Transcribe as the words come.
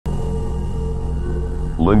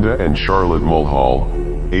Linda and Charlotte Mulhall,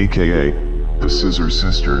 aka the Scissor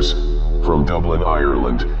sisters, from Dublin,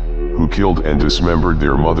 Ireland, who killed and dismembered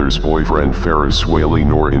their mother's boyfriend Ferris Whaley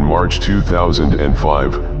Noor in March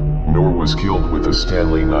 2005. Noor was killed with a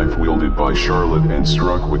Stanley knife wielded by Charlotte and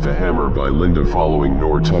struck with a hammer by Linda following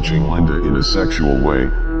Noor touching Linda in a sexual way.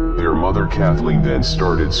 Their mother Kathleen then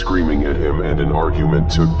started screaming at him and an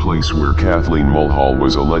argument took place where Kathleen Mulhall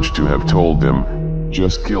was alleged to have told them,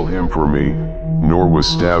 "Just kill him for me." Noor was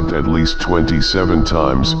stabbed at least 27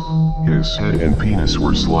 times. His head and penis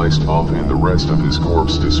were sliced off and the rest of his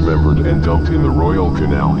corpse dismembered and dumped in the Royal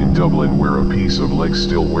Canal in Dublin, where a piece of leg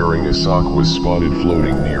still wearing a sock was spotted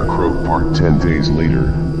floating near Croke Park 10 days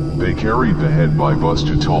later. They carried the head by bus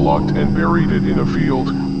to Tulloch and buried it in a field,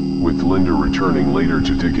 with Linda returning later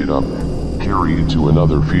to dig it up, carry it to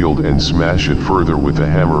another field and smash it further with a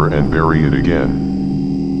hammer and bury it again.